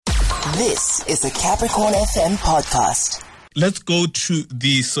This is a Capricorn FM podcast. Let's go to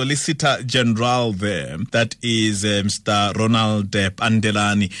the Solicitor General there. That is Mr. Ronald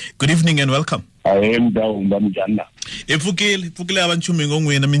Pandelani. Good evening and welcome. I am down Minjana. Ifukile abanchumi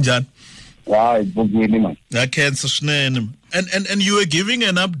ngongwena minjani? Ifukile man. Akhensa shinene. And you were giving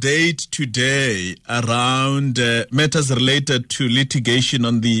an update today around matters related to litigation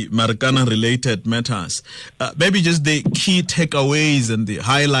on the Marikana related matters. Maybe just the key takeaways and the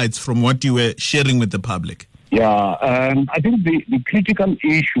highlights from what you were sharing with the public. Yeah, I think the critical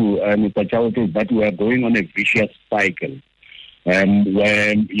issue, Mr. Chauke, is that we are going on a vicious cycle.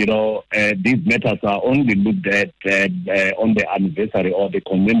 When, these matters are only looked at on the anniversary or the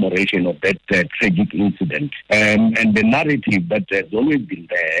commemoration of that tragic incident. And the narrative that has always been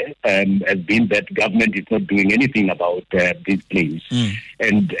there has been that government is not doing anything about these claims.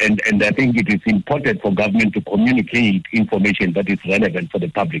 And I think it is important for government to communicate information that is relevant for the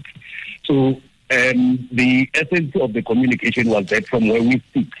public. So the essence of the communication was that from where we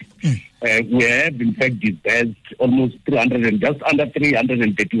sit, we have in fact disbursed almost just under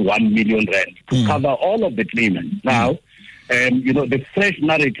 331 million rand to cover all of the claimants. Now, the fresh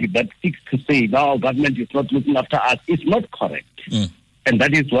narrative that seeks to say now government is not looking after us is not correct. And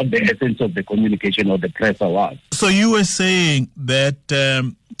that is what the essence of the communication of the press was. So you were saying that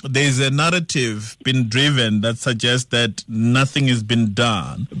there's a narrative been driven that suggests that nothing has been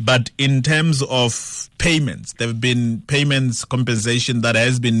done. But in terms of payments, there have been payments, compensation that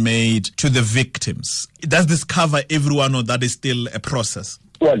has been made to the victims. Does this cover everyone or that is still a process?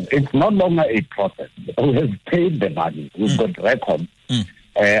 Well, it's no longer a process. We have paid the money. We've got records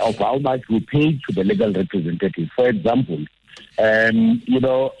of how much we paid to the legal representative. For example, these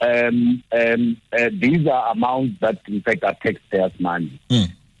are amounts that in fact are taxpayers' money.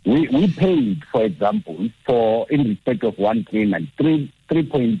 We paid, for example, in respect of one claimant,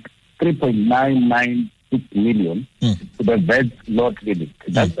 3.996 million to the Vets Law Clinic.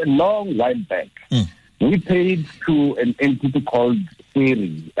 That's a long while back. We paid to an entity called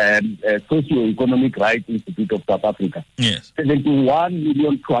SERI, Socio-Economic Rights Institute of South Africa. Yes.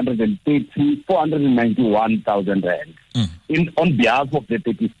 71,291,000 rand. On behalf of the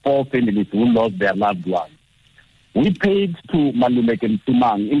 34 families who lost their loved ones. We paid to Maluleke and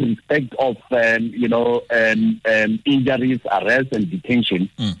Simang in respect of injuries, arrests, and detention.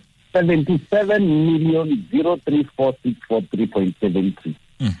 77,034,643.73.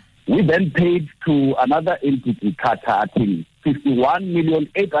 We then paid to another entity, Qatar,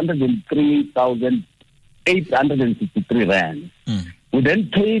 51,803,863 rand. We then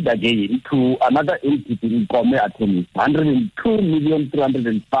paid again to another entity, Nghamula Chauke,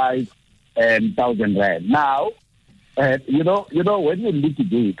 102,305,000 rand. Now, when you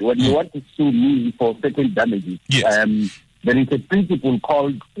litigate, when you want to sue me for certain damages, there is a principle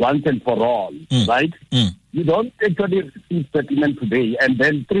called once and for all, right? You don't actually receive settlement today and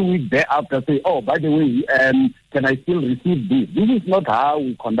then 3 weeks thereafter say, oh, by the way, can I still receive this? This is not how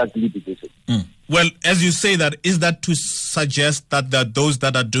we conduct litigation. Well, as you say that, is that to suggest that there are those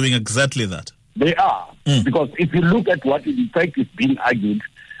that are doing exactly that? They are, because if you look at what in fact is being argued,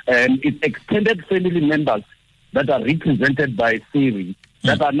 it's extended family members that are represented by SERI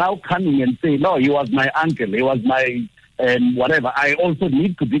that are now coming and say, no, he was my uncle, he was my whatever, I also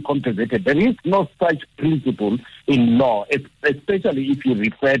need to be compensated. There is no such principle in law, especially if you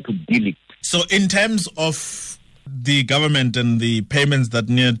refer to dealing. So in terms of the government and the payments that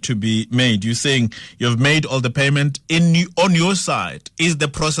need to be made, you're saying you've made all the payment on your side. Is the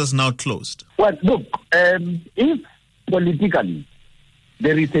process now closed? Well, look, if politically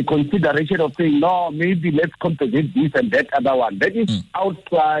there is a consideration of saying, no, maybe let's compensate this and that other one, that is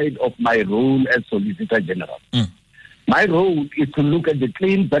outside of my role as Solicitor General. My role is to look at the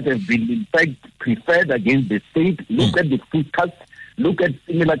claims that have been, in fact, preferred against the state, look at the fiscus, look at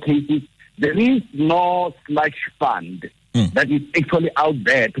similar cases. There is no slush fund that is actually out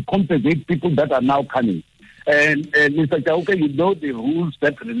there to compensate people that are now coming. And Mr. Chauke, you know the rules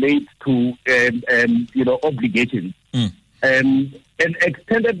that relate to, obligations. An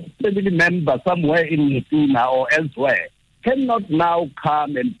extended family member somewhere in Messina or elsewhere cannot now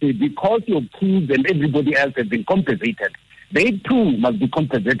come and say, because your kids and everybody else have been compensated, they too must be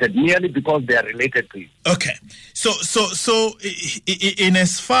compensated merely because they are related to you. Okay. So in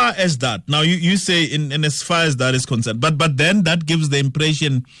as far as that, now you say in as far as that is concerned, but then that gives the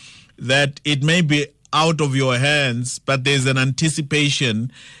impression that it may be out of your hands, but there's an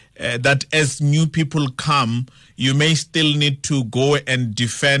anticipation that as new people come, you may still need to go and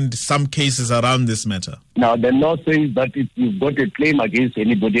defend some cases around this matter. Now, the law says that if you've got a claim against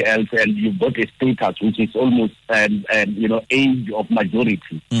anybody else and you've got a status which is almost, age of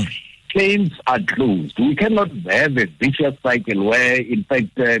majority, claims are closed. We cannot have a vicious cycle where, in fact,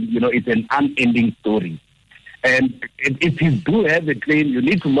 it's an unending story. And if you do have a claim, you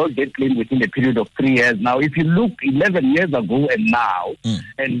need to lodge that claim within a period of 3 years. Now, if you look 11 years ago and now,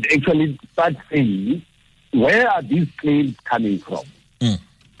 and actually start saying, where are these claims coming from?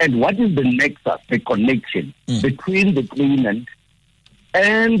 And what is the nexus, the connection between the claimant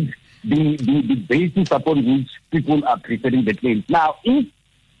and the basis upon which people are preferring the claims? Now, if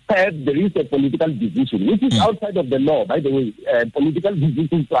perhaps there is a political decision, which is outside of the law, by the way, political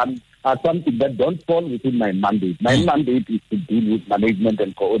decisions are something that don't fall within my mandate. My mandate is to deal with management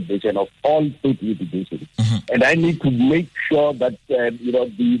and coordination of all state litigation. And I need to make sure that,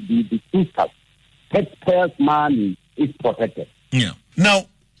 the system, taxpayers' money is protected. Yeah. Now,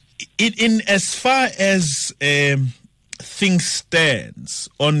 in as far as things stands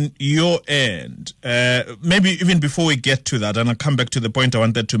on your end, maybe even before we get to that, and I'll come back to the point I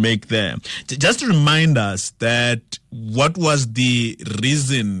wanted to make there, just to remind us that what was the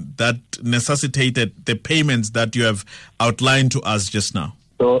reason that necessitated the payments that you have outlined to us just now?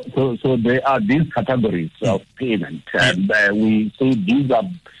 So there are these categories of payment, and we say these are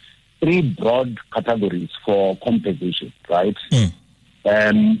 3 broad categories for compensation, right?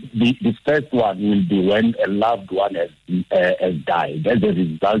 The first one will be when a loved one has died as a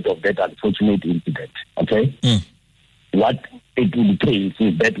result of that unfortunate incident. Okay? What it entails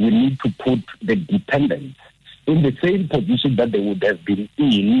is that we need to put the dependents in the same position that they would have been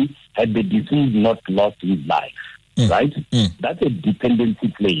in had the deceased not lost his life. Right? That's a dependency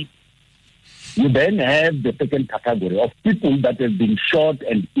claim. You then have the second category of people that have been shot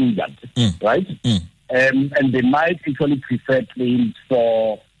and injured. Right? And they might actually prefer claims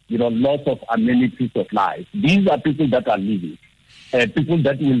for, loss of amenities of life. These are people that are living, people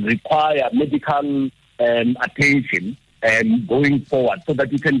that will require medical attention going forward so that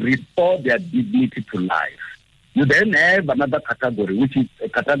you can restore their dignity to life. You then have another category, which is a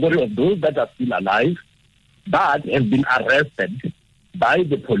category of those that are still alive but have been arrested by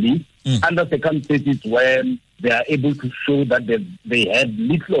the police under circumstances when they are able to show that they had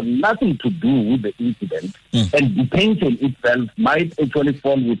little or nothing to do with the incident, and detention itself might actually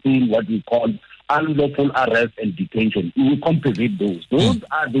fall within what we call unlawful arrest and detention. You compensate those. Those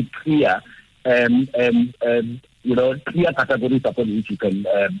are the clear, clear categories upon which you can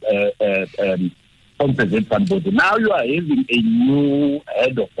compensate somebody. Now you are having a new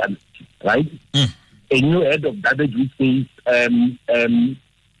head of damage, right? A new head of damage which says,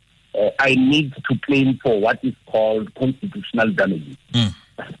 I need to claim for what is called constitutional damages.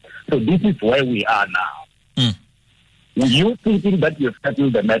 So this is where we are now. You thinking that you've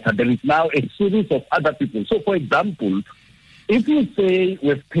settled the matter, there is now a series of other people. So, for example, if you say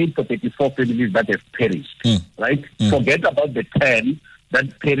we've paid for 34 families that have perished, right? Forget about the 10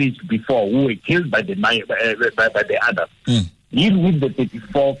 that perished before, who were killed by the others. Deal with the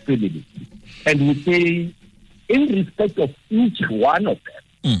 34 families. And we say, in respect of each one of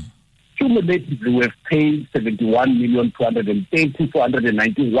them, cumulatively, we have paid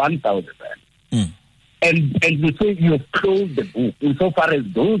 71,230,491,000 rand. And we say you have closed the book insofar as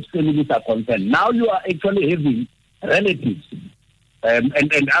those families are concerned. Now you are actually having relatives, and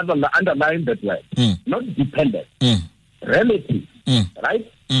underline that word, not dependent, relatives,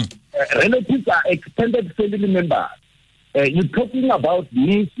 right? Relatives are extended family members. You're talking about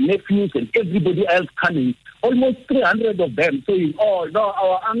niece, nephews, and everybody else coming. Almost 300 of them saying, "Oh no,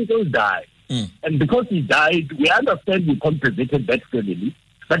 our uncle died," and because he died, we understand you compensated that family,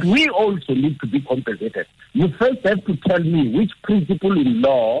 but we also need to be compensated. You first have to tell me which principle in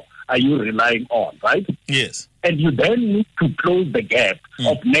law are you relying on, right? Yes. And you then need to close the gap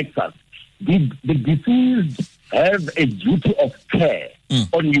of nexus. The deceased have a duty of care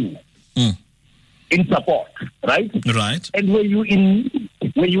on you. In support, right? Right. And when you in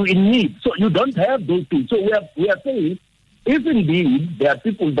need, so you don't have those things. So we are saying, if indeed there are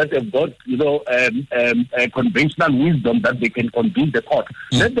people that have got a conventional wisdom that they can convince the court,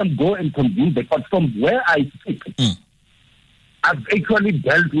 let them go and convince the court. From where I sit, I've actually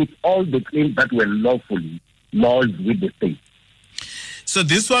dealt with all the claims that were lawfully lodged with the state. So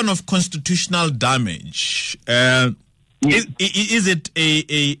this one of constitutional damage, is it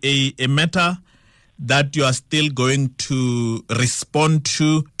a matter that you are still going to respond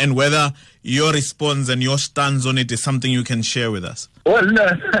to, and whether your response and your stance on it is something you can share with us? Well,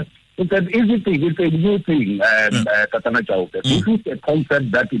 it's an easy thing. It's a new thing, Nghamula Chauke. This is a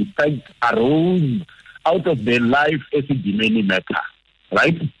concept that, in fact, arose out of the life epidemic matter,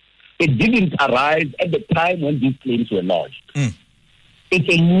 right? It didn't arise at the time when these claims were lodged. It's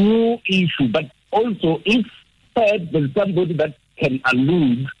a new issue, but also if there's somebody that can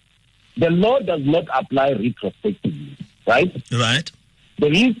allude the law does not apply retrospectively, right? Right.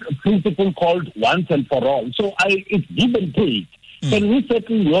 There is a principle called once and for all. So it's give and take. Can we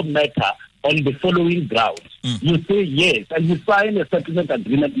settle your matter on the following grounds? You say yes, and you sign a settlement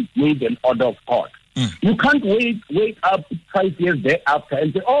agreement, it's made an order of court. You can't wait up 5 years thereafter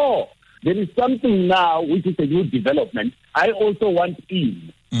and say, oh, there is something now which is a new development. I also want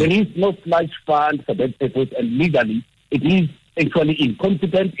in. There is no slush fund for that purpose, and legally it is actually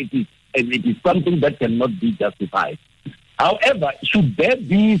incompetent. It is something that cannot be justified. However, should there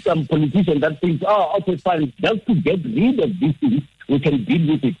be some politician that thinks, oh, okay, fine, just to get rid of this thing, we can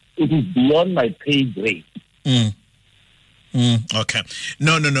deal with it. It is beyond my pay grade. Okay.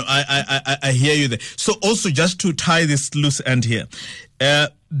 No. I hear you there. So also, just to tie this loose end here,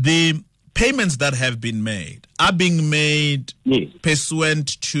 the payments that have been made are being made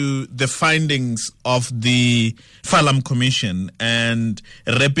pursuant to the findings of the Falam Commission and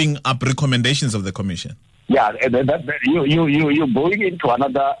wrapping up recommendations of the Commission. Yeah, you're going into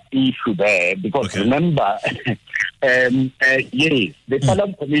another issue there because remember, yes, the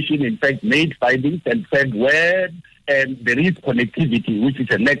Falam Commission in fact made findings and said where there is connectivity, which is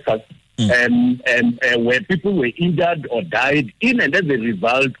a nexus, where people were injured or died in and as a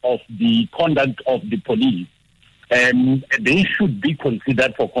result of the conduct of the police, they should be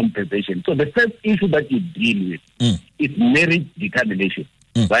considered for compensation. So the first issue that you deal with is merit determination,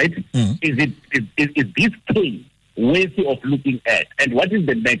 right? Is this case worthy of looking at? And what is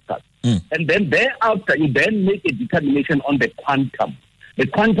the nexus? And then thereafter, you then make a determination on the quantum. The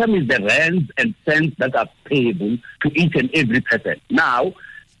quantum is the rands and cents that are payable to each and every person. Now,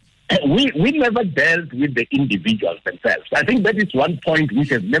 we never dealt with the individuals themselves. I think that is one point which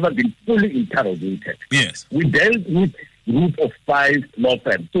has never been fully interrogated. Yes. We dealt with a group of 5 law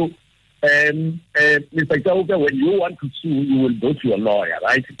firms. So, Mr. Chauke, when you want to sue, you will go to your lawyer,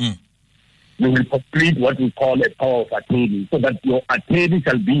 right? You will complete what we call a power of attorney, so that your attorney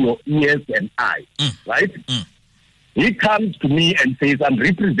shall be your ears and eyes, right? He comes to me and says, I'm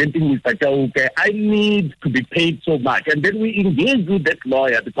representing Mr. Chauke, I need to be paid so much. And then we engage with that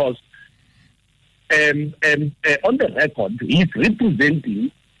lawyer because on the record, he's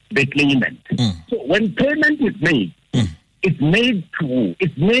representing the claimant. So when payment is made, it's made to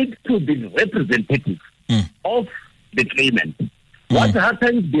the representative of the claimant. What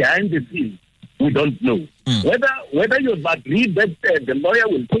happens behind the scenes, we don't know. Whether you've agreed that the lawyer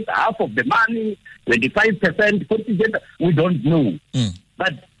will take half of the money, 25%, 40%, we don't know.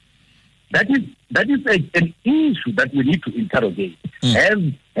 But that is an issue that we need to interrogate. Has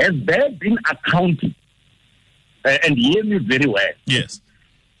there been accounting? And hear me very well. Yes.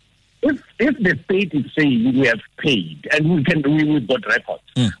 If the state is saying we have paid, and we've got records,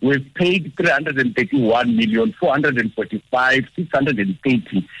 we've paid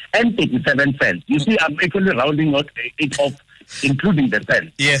 331,445,630 and 37 cents. You see, I'm actually rounding it off, including the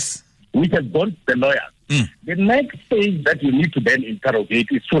cents. Yes. Which has gone to the lawyer. The next stage that you need to then interrogate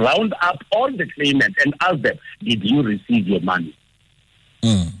is to round up all the claimants and ask them, did you receive your money?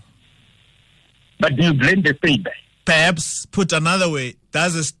 But do you blame the state there? Perhaps put another way,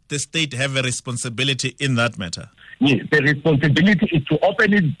 does the state have a responsibility in that matter? Yes, the responsibility is to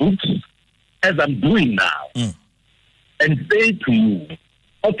open its books, as I'm doing now, and say to you,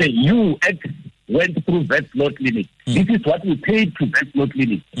 okay, you went through vet law clinic. This is what we paid to vet law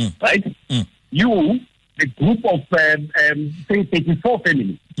clinic, right? You, the group of, say, 34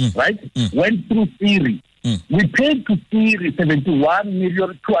 families, right, went through theory. We paid to Siri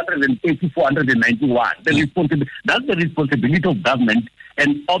 71,230,491. That's the responsibility of government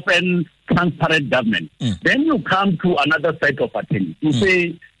and open, transparent government. Then you come to another set of attorneys. You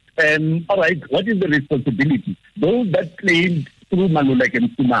say, all right, what is the responsibility? Those that claimed through Malulek and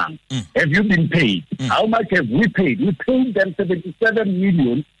Sumang, have you been paid? How much have we paid? We paid them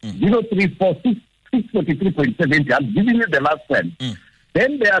 77,034,643.70. I'm giving you the last one.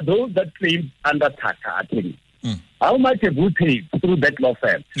 Then there are those that claim under Tata attorney. How much have we paid through that law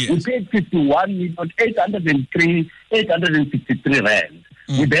firm? Yes. We paid 51,863 rand.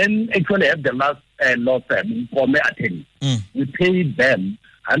 We then actually have the last law firm, Nkome attorney. We paid them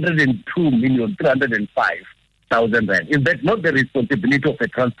 102,305,000 rand. Is that not the responsibility of a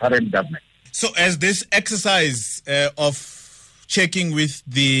transparent government? So as this exercise of checking with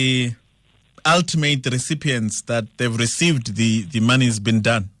the ultimate recipients that they've received the money has been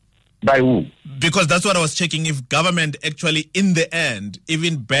done? By who? Because that's what I was checking, if government actually in the end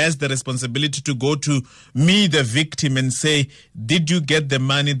even bears the responsibility to go to me, the victim, and say, did you get the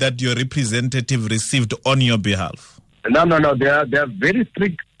money that your representative received on your behalf? No. There are very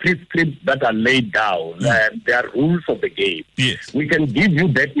strict prescripts that are laid down. There are rules of the game. Yes. We can give you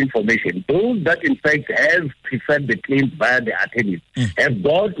that information. Those that, in fact, have preferred the claims via the attorneys have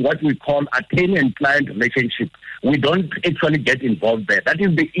got what we call attorney and client relationship. We don't actually get involved there. That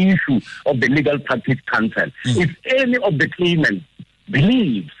is the issue of the Legal Practice Council. If any of the claimants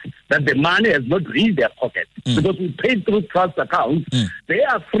believes that the money has not reached their pocket because we paid through trust accounts, they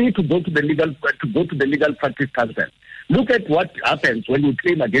are free to go to the Legal Practice Council. Look at what happens when you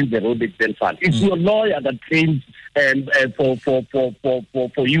claim against the road accident fund. It's your lawyer that claims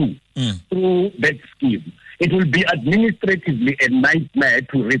for you through that scheme. It will be administratively a nightmare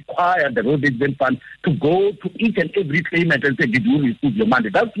to require the road accident fund to go to each and every claimant and say, "Did you receive your money?"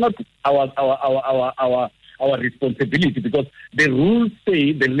 That's not our responsibility, because the rules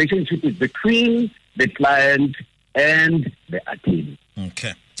say the relationship is between the client and the attorney.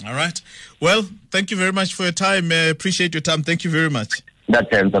 Okay. All right. Well, thank you very much for your time. Appreciate your time. Thank you very much. Let's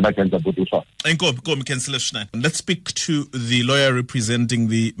speak to the lawyer representing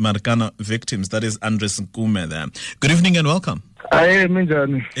the Marikana victims, that is Andries Nkome there. Good evening and welcome.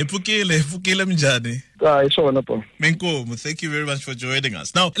 Nkome, thank you very much for joining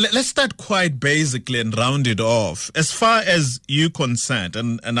us. Now, let's start quite basically and round it off. As far as you're concerned,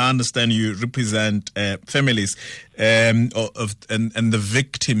 and I understand you represent families and the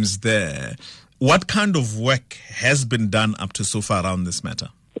victims there, what kind of work has been done up to so far around this matter?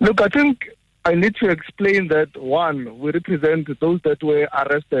 Look, I think I need to explain that, one, we represent those that were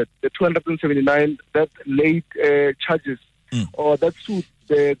arrested, the 279 that laid charges or that sued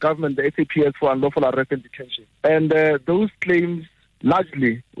the government, the SAPS, for unlawful arrest and detention. And those claims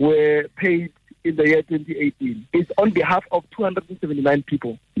largely were paid in the year 2018. It's on behalf of 279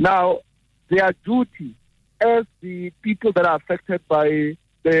 people. Now, their duty as the people that are affected by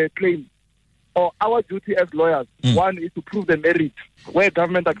the claims, or our duty as lawyers, one is to prove the merit, where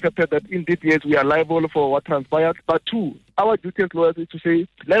government accepted that indeed, yes, we are liable for what transpired. But two, our duty as lawyers is to say,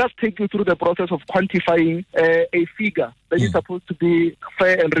 let us take you through the process of quantifying a figure that is supposed to be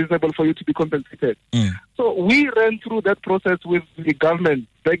fair and reasonable for you to be compensated. So we ran through that process with the government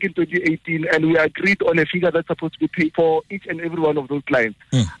back in 2018, and we agreed on a figure that's supposed to be paid for each and every one of those clients.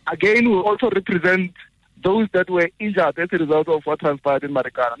 Again, we also represent those that were injured as a result of what transpired in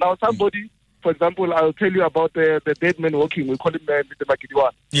Marikana. Now, somebody, for example, I'll tell you about the dead man walking. We call him Mr.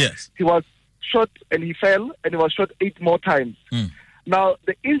 Makidiwan. Yes. He was shot and he fell, and he was shot 8 more times. Now,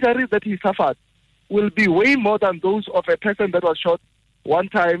 the injuries that he suffered will be way more than those of a person that was shot 1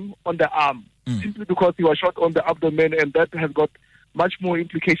 time on the arm, simply because he was shot on the abdomen, and that has got much more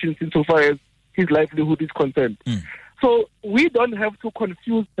implications insofar as his livelihood is concerned. So we don't have to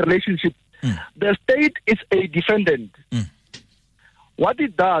confuse the relationship. The state is a defendant. What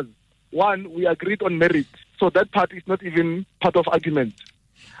it does, one, we agreed on merit, so that part is not even part of argument.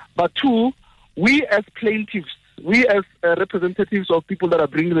 But two, we as plaintiffs, we as representatives of people that are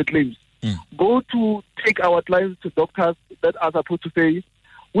bringing the claims, go to take our clients to doctors that are supposed to say,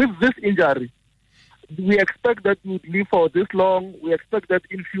 with this injury, we expect that you would live for this long, we expect that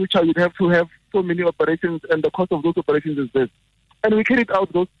in future you'd have to have so many operations, and the cost of those operations is this. And we carried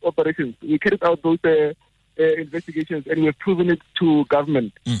out those operations, we carried out those investigations, and we have proven it to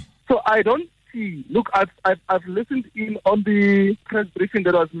government. So I don't see. Look, I've listened in on the press briefing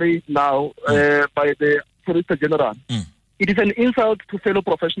that was made now by the Solicitor General. It is an insult to fellow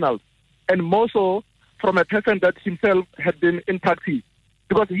professionals, and more so from a person that himself had been in practice,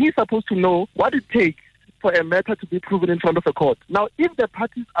 because he's supposed to know what it takes for a matter to be proven in front of a court. Now, if the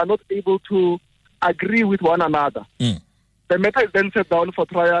parties are not able to agree with one another, the matter is then set down for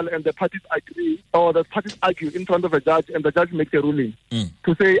trial, and the parties agree, or the parties argue in front of a judge, and the judge makes a ruling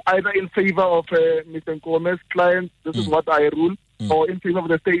to say either in favor of Mr. Nkome's client, this is what I rule, or in favor of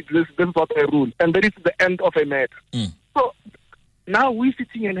the state, this is what I rule. And that is the end of a matter. So now we're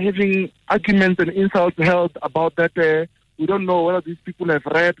sitting and having arguments and insults held about that. We don't know whether these people have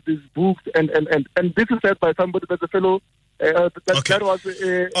read these books, and this is said by somebody that's a fellow. That was,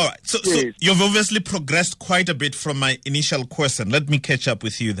 all right. So you've obviously progressed quite a bit from my initial question. Let me catch up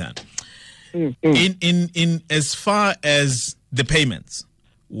with you then. In as far as the payments,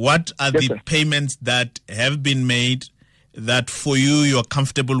 what are the payments that have been made that for you're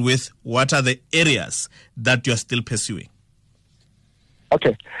comfortable with? What are the areas that you're still pursuing?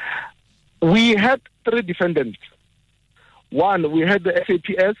 Okay. We had 3 defendants. One, we had the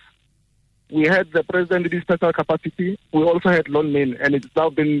SAPS. We had the president in his personal capacity. We also had loanmen, and it's now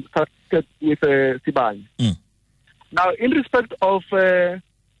been started with Sibanye. Now, in respect of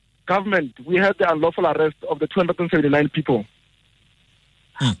government, we had the unlawful arrest of the 279 people.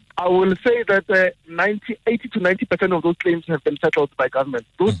 I will say that 80 to 90% of those claims have been settled by government.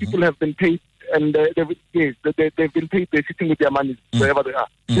 Those people have been paid, and they've been paid. They're sitting with their money wherever they are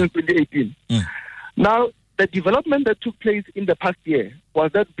since 2018. Now, the development that took place in the past year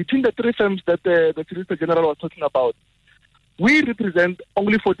was that between the three firms that the Solicitor General was talking about, we represent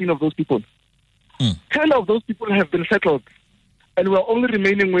only 14 of those people. 10 of those people have been settled, and we're only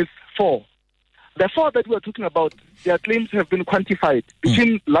remaining with 4. The 4 that we are talking about, their claims have been quantified.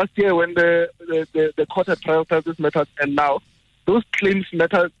 Between last year when the court had prioritized this matters and now, those claims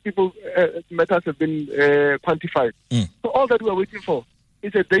matters have been quantified. So all that we are waiting for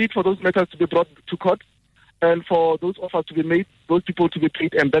is a date for those matters to be brought to court and for those offers to be made, those people to be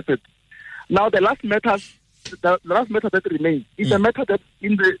paid, and that's it. Now the last matter that remains is a matter that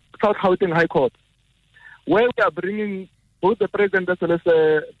in the South Gauteng High Court, where we are bringing both the president as well as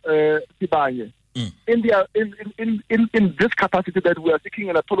Sibanye. In this capacity that we are seeking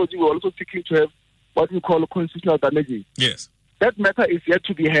an apology, we are also seeking to have what we call constitutional damages. Yes. That matter is yet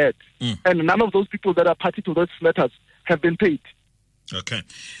to be heard. And none of those people that are party to those matters have been paid. Okay.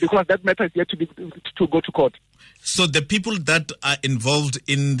 Because that matter is yet to go to court. So the people that are involved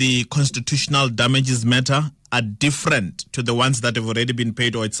in the constitutional damages matter are different to the ones that have already been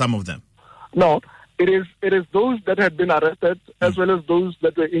paid, or it's some of them? No. It is those that have been arrested as well as those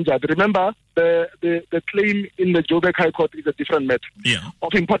that were injured. Remember, the claim in the Joburg High Court is a different matter. Yeah.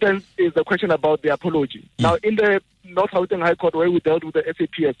 Of importance is the question about the apology. Now, in the North Gauteng High Court, where we dealt with the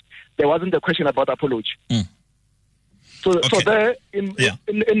SAPS, there wasn't a question about apology. So there, in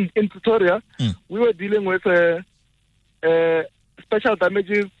Pretoria, we were dealing with special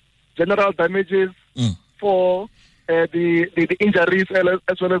damages, general damages for the injuries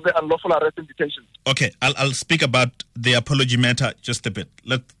as well as the unlawful arrest and detention. Okay, I'll speak about the apology matter just a bit.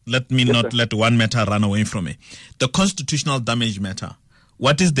 Let me not let one matter run away from me. The constitutional damage matter.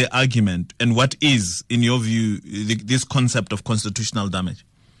 What is the argument, and what is, in your view, this concept of constitutional damage?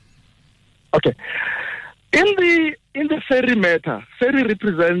 Okay. In the ferry matter, ferry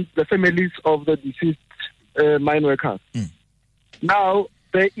represents the families of the deceased mine workers. Now,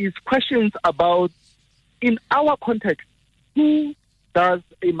 there is questions about, in our context, who does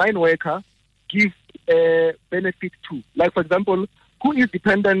a mine worker give a benefit to? Like, for example, who is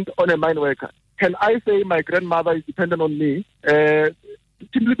dependent on a mine worker? Can I say my grandmother is dependent on me?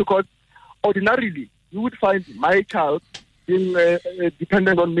 Simply because ordinarily, you would find my child being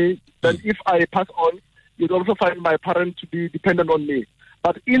dependent on me. Then if I pass on, you'd also find my parent to be dependent on me.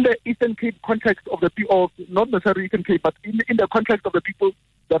 But in the Eastern Cape context of the people, not necessarily Eastern Cape, but in the context of the people,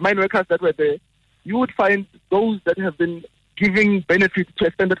 the mine workers that were there, you would find those that have been giving benefit to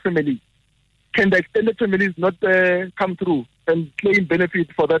extended families. Can the extended families not come through and claim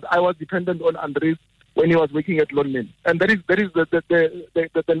benefit for that? I was dependent on Andries when he was working at Lone Mill. And that is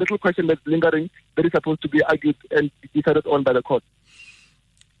the little question that's lingering that is supposed to be argued and decided on by the court.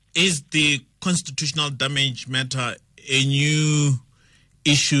 Is the constitutional damage matter a new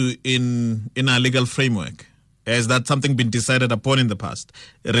issue in our legal framework? Has that something been decided upon in the past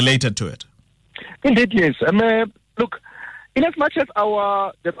related to it? Indeed, yes. Look, in as much as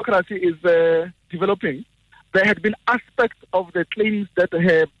our democracy is developing, there had been aspects of the claims that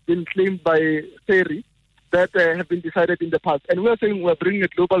have been claimed by Ferry that have been decided in the past. And we are saying we're bringing a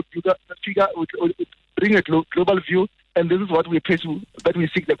global bring a global view, and this is what we pursue, that we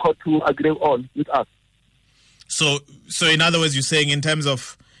seek the court to agree on with us. So in other words, you're saying in terms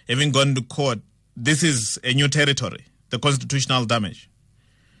of having gone to court, this is a new territory, the constitutional damage?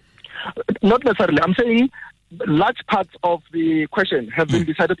 Not necessarily. I'm saying large parts of the question have been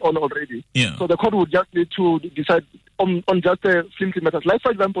decided on already. Yeah. So the court would just need to decide on just flimsy matters. Like,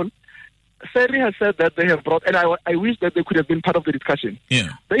 for example, Ferry has said that they have brought, and I wish that they could have been part of the discussion. Yeah.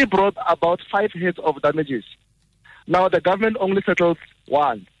 They brought about 5 heads of damages. Now the government only settles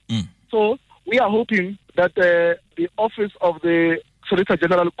 1. So we are hoping that the office of the Solicitor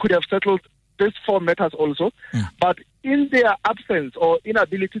General could have settled these 4 matters also, but in their absence or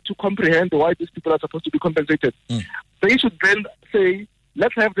inability to comprehend why these people are supposed to be compensated, they should then say,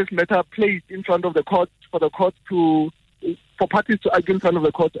 let's have this matter placed in front of the court for parties to argue in front of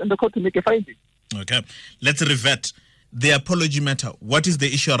the court and the court to make a finding. Okay. Let's revert. The apology matter. What is the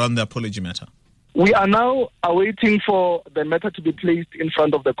issue around the apology matter? We are now awaiting for the matter to be placed in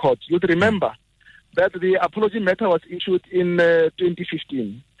front of the court. You'd remember that the apology matter was issued in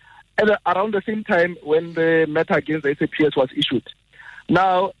 2015. And around the same time when the matter against the SAPS was issued.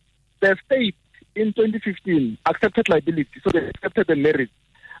 Now, the state in 2015 accepted liability, so they accepted the merits.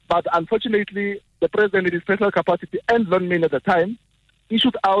 But unfortunately, the president in his personal capacity and Lone Mill at the time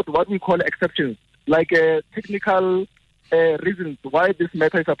issued out what we call exceptions, like technical reasons why this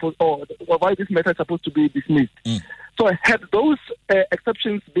matter is supposed to be dismissed. So had those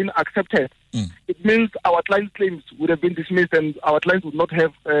exceptions been accepted, it means our client's claims would have been dismissed and our clients would not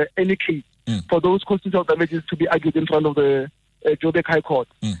have any case for those constitutional damages to be argued in front of the Joburg High Court.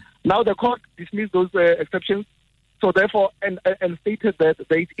 Now the court dismissed those exceptions, so therefore, and stated that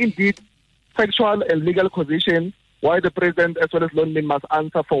there is indeed factual and legal causation why the president as well as London must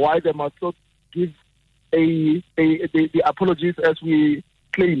answer for why they must not give the apologies as we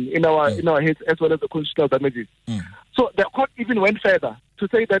claim in our heads as well as the constitutional damages. So the court even went further to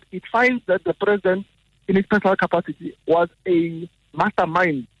say that it finds that the president in his personal capacity was a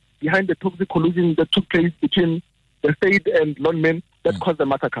mastermind behind the toxic collusion that took place between the state and lawmen that caused the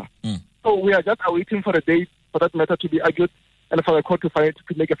massacre. So we are just awaiting for a date for that matter to be argued and for the court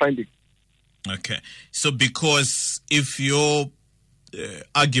to make a finding. Okay. So because if your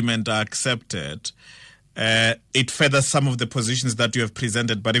argument are accepted, it furthers some of the positions that you have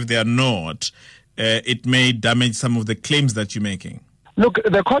presented, but if they are not, it may damage some of the claims that you're making. Look,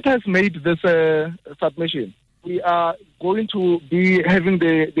 the court has made this submission. We are going to be having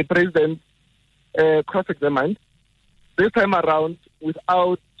the president cross-examined this time around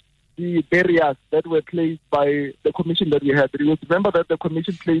without the barriers that were placed by the commission that we had. Remember that the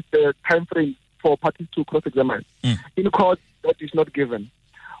commission placed the time frame for parties to cross-examine. In court, that is not given.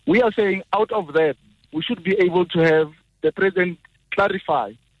 We are saying out of that, we should be able to have the president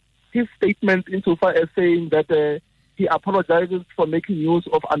clarify his statement insofar as saying that he apologizes for making use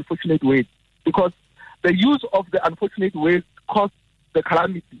of unfortunate words, because the use of the unfortunate words caused the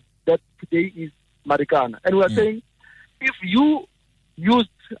calamity that today is Marikana. And we are saying, if you used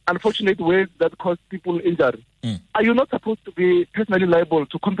unfortunate words that caused people injury, are you not supposed to be personally liable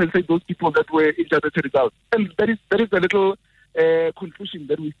to compensate those people that were injured as a result? And that is a little conclusion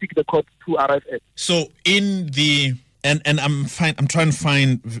that we seek the court to arrive at. So in the and I'm trying to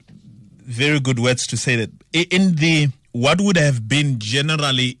find very good words to say that in the what would have been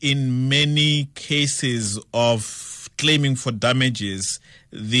generally in many cases of claiming for damages,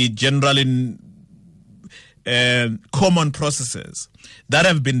 the generally common processes that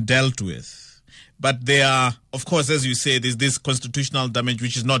have been dealt with, but they are, of course, as you say, there's this constitutional damage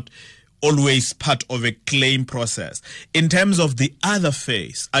which is not always part of a claim process. In terms of the other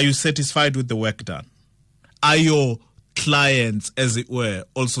phase, are you satisfied with the work done? Are your clients, as it were,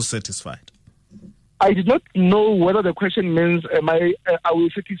 also satisfied? I did not know whether the question means are we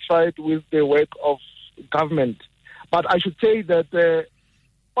satisfied with the work of government. But I should say that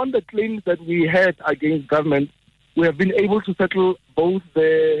on the claims that we had against government, we have been able to settle both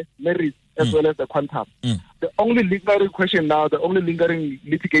the merits as well as the quantum. The only lingering question now, the only lingering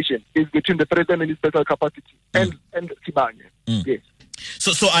litigation is between the president and his special capacity and Sibanye. Yes.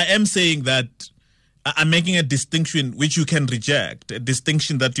 So I am saying that I'm making a distinction which you can reject, a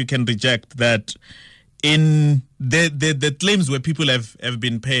distinction that you can reject, that in the claims where people have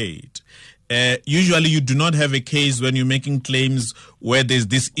been paid, usually you do not have a case when you're making claims where there's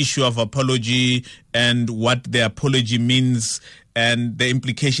this issue of apology and what the apology means and the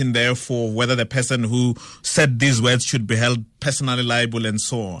implication therefore whether the person who said these words should be held personally liable and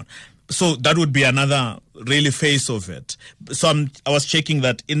so on. So that would be another really phase of it. So I was checking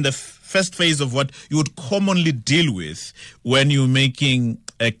that in the first phase of what you would commonly deal with when you're making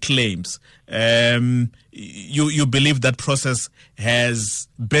claims, you believe that process has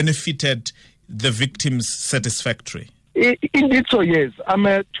benefited the victims satisfactory? Indeed so, yes.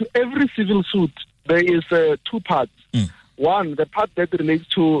 To every civil suit, there is two parts. One, the part that relates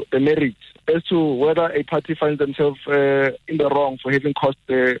to the merit, as to whether a party finds themselves in the wrong for having caused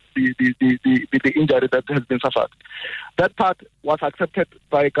the injury that has been suffered. That part was accepted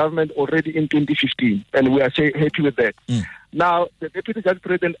by government already in 2015, and we are happy with that. Now, the Deputy Judge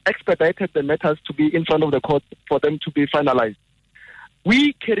President expedited the matters to be in front of the court for them to be finalized.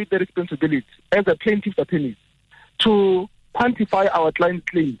 We carried the responsibility as a plaintiff's attorneys to quantify our client's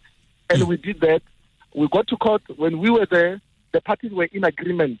claims, and we did that. We got to court. When we were there, the parties were in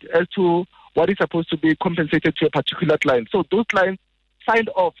agreement as to what is supposed to be compensated to a particular client. So those clients signed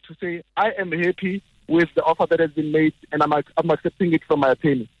off to say, I am happy with the offer that has been made, and I'm accepting it from my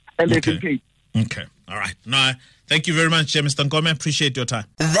attorney. And they've been paid. Okay. All right. No, thank you very much, Mr. Nkome. Appreciate your time.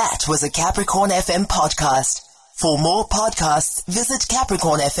 That was a Capricorn FM podcast. For more podcasts, visit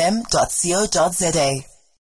capricornfm.co.za.